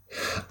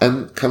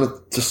 And kind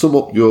of to sum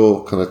up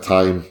your kind of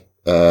time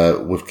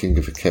with King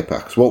of the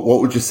Kippax,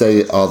 what would you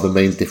say are the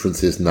main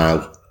differences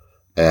now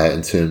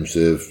in terms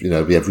of,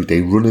 the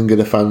everyday running of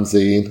the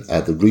fanzine,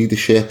 the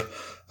readership,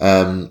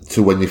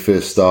 to when you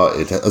first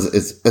started?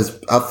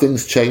 Have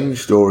things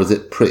changed, or has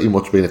it pretty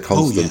much been a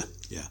constant? Oh,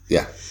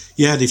 yeah.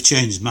 Yeah, they've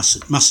changed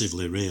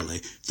massively,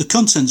 really. The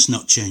content's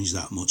not changed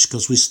that much,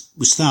 because we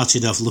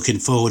started off looking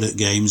forward at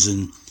games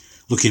and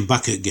looking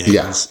back at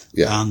games,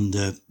 and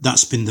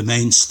that's been the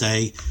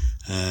mainstay.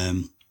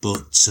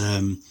 But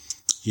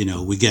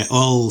we get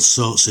all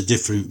sorts of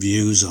different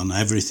views on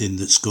everything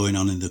that's going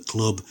on in the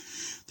club.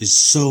 There's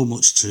so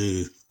much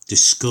to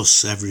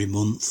discuss every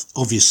month.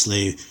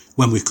 Obviously,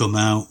 when we come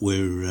out,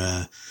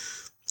 we're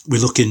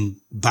looking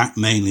back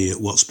mainly at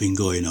what's been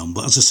going on.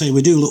 But as I say,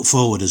 we do look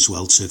forward as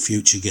well to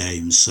future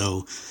games.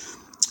 So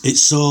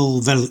it's all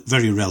very,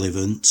 very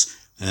relevant.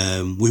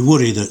 We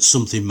worry that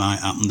something might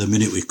happen the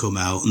minute we come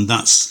out, and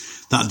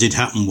that did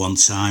happen one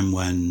time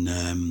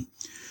when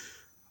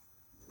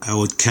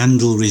Howard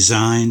Kendall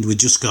resigned. We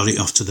just got it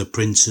off to the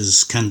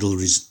printers. Kendall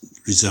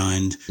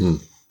resigned,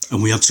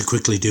 and we had to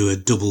quickly do a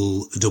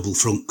double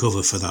front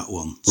cover for that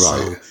one.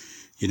 Right.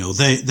 So,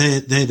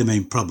 they're the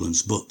main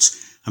problems. But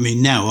I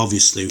mean, now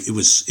obviously it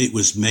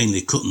was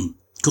mainly cut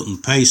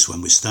and paste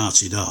when we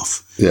started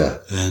off. Yeah.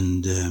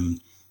 And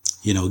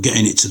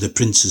getting it to the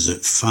printers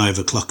at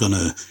 5:00 on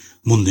a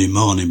Monday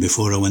morning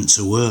before I went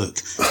to work.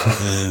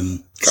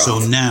 So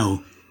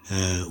now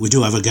we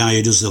do have a guy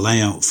who does the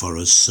layout for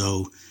us.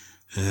 So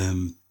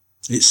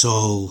it's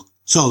all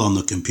on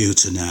the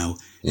computer now.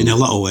 In a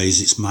lot of ways,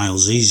 it's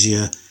miles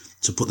easier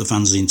to put the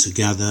fanzine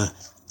together,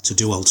 to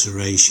do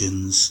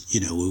alterations.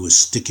 We were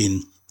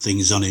sticking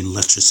things on in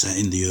Letraset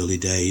in the early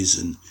days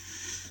and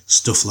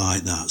stuff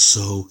like that.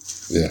 So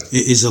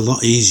it is a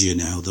lot easier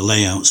now. The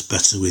layout's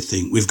better, we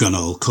think. We've gone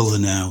all colour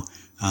now.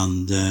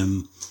 And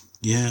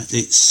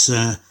it's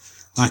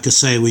like I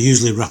say, we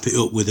usually wrap it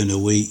up within a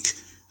week,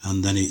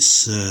 and then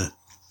it's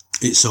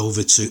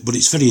over to, but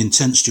it's very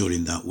intense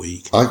during that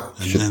week. I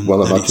should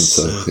imagine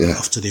so.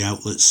 Off to the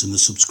outlets and the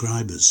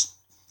subscribers.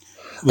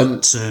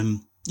 But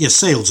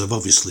sales have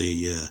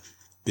obviously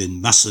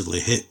been massively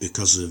hit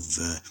because of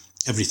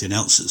everything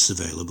else that's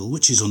available,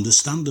 which is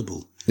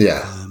understandable.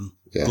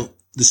 But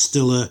there's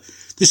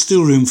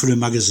still room for a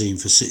magazine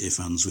for City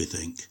fans, we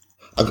think.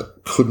 I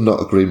could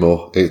not agree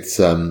more. It's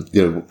go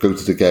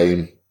to the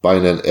game,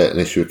 buying an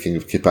issue of King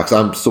of Kippax.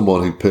 I'm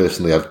someone who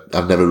personally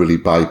I've never really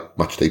buy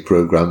matchday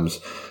programmes.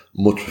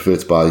 Much prefer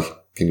to buy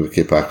King of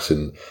Kippax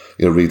and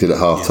read it at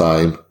half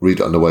time, read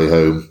it on the way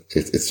home.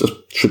 It's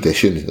just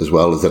tradition as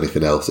well as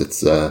anything else.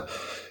 It's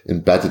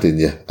embedded in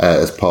you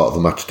as part of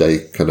the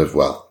matchday kind of,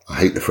 well, I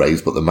hate the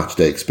phrase, but the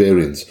matchday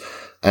experience.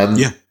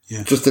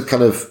 Just to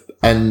kind of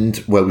end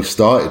where we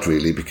started,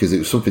 really, because it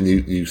was something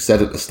you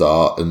said at the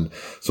start and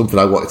something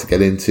I wanted to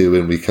get into,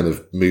 and we kind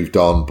of moved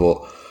on. But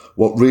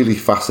what really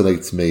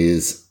fascinates me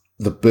is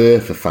the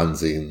birth of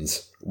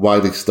fanzines, why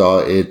they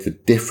started, the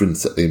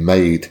difference that they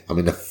made. I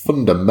mean, a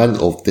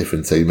fundamental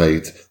difference they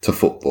made to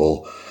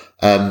football.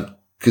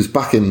 Because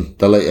back in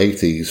the late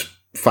 80s,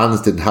 fans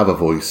didn't have a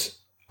voice,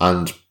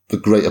 and the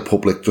greater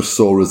public just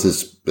saw us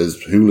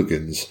as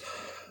hooligans.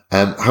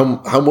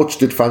 How much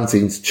did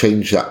fanzines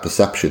change that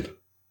perception?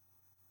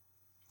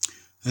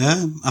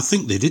 I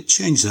think they did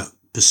change that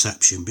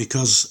perception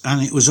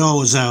and it was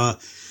always our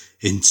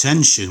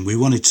intention. We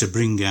wanted to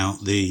bring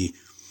out the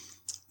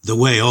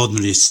way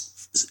ordinary,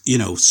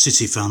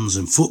 City fans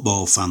and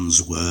football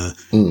fans were,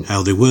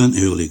 how they weren't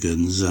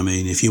hooligans. I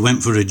mean, if you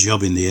went for a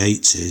job in the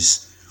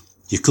 80s,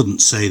 you couldn't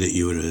say that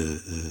you were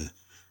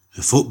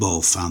a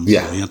football fan.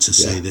 Yeah. You had to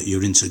say that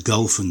you're into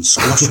golf and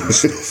squash and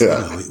stuff.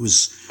 Yeah.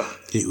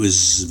 It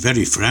was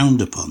very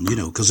frowned upon,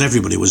 because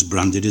everybody was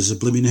branded as a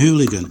blooming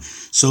hooligan.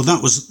 So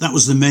that was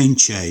the main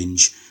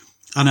change.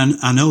 And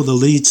I know the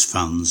Leeds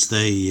fans,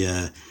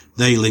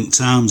 they linked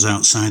arms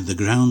outside the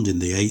ground in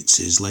the late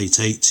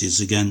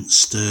 80s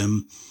against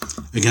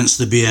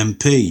the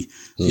BNP,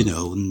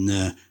 and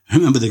I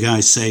remember the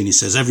guy saying, he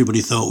says,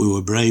 everybody thought we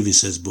were brave, he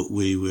says, but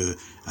we were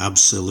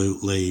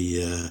absolutely,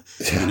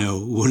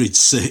 worried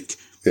sick.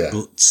 Yeah.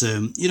 But,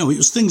 it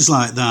was things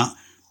like that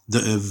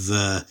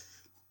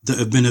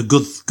have been a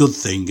good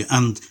thing.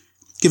 And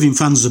giving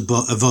fans a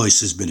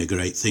voice has been a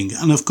great thing.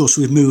 And of course,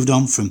 we've moved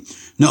on from,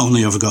 not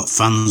only have we got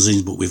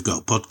fanzines, but we've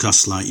got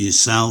podcasts like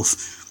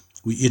yourself.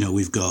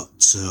 We've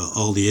got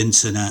all the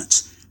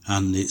internet,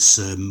 and it's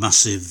a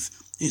massive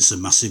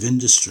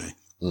industry.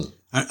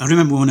 I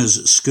remember when I was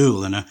at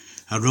school, and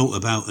I wrote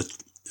about a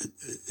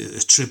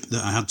trip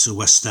that I had to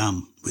West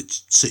Ham,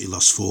 which City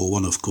lost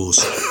 4-1, of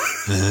course,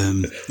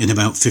 in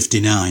about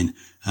 59.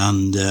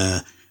 And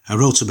I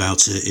wrote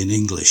about it in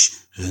English,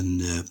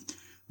 and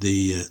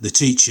the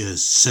teacher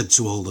said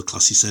to all the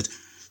class, he said,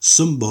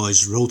 some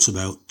boys wrote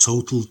about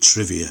total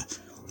trivia,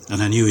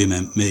 and I knew he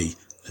meant me.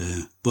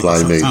 But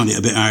I found it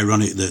a bit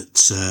ironic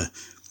that,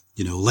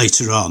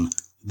 later on,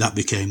 that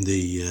became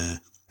the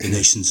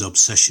nation's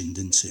obsession,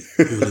 didn't it?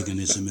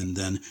 Hooliganism, and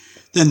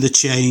then the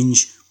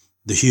change,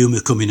 the humour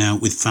coming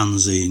out with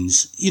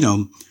fanzines,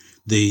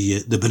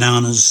 the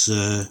bananas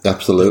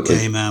absolutely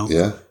that came out,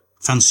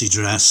 fancy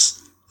dress,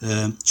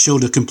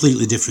 showed a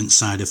completely different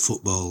side of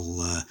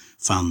football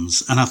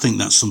fans, and I think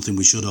that's something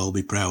we should all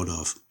be proud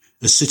of,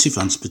 as City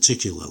fans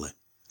particularly.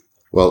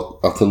 Well,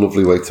 that's a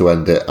lovely way to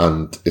end it,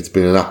 and it's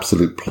been an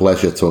absolute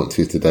pleasure talking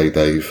to you today,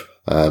 Dave.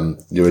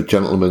 You're a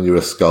gentleman, you're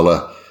a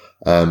scholar,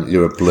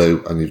 you're a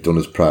blue, and you've done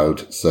us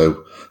proud.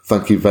 So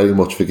thank you very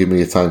much for giving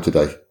me your time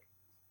today.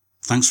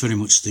 Thanks very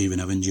much,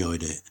 Stephen. I've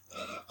enjoyed it.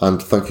 And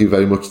thank you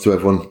very much to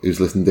everyone who's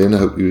listened in. I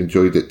hope you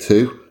enjoyed it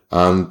too.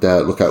 And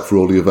look out for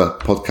all the other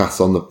podcasts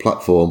on the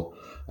platform.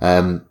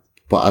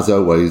 But as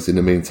always, in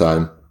the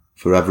meantime,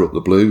 forever up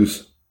the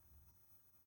blues.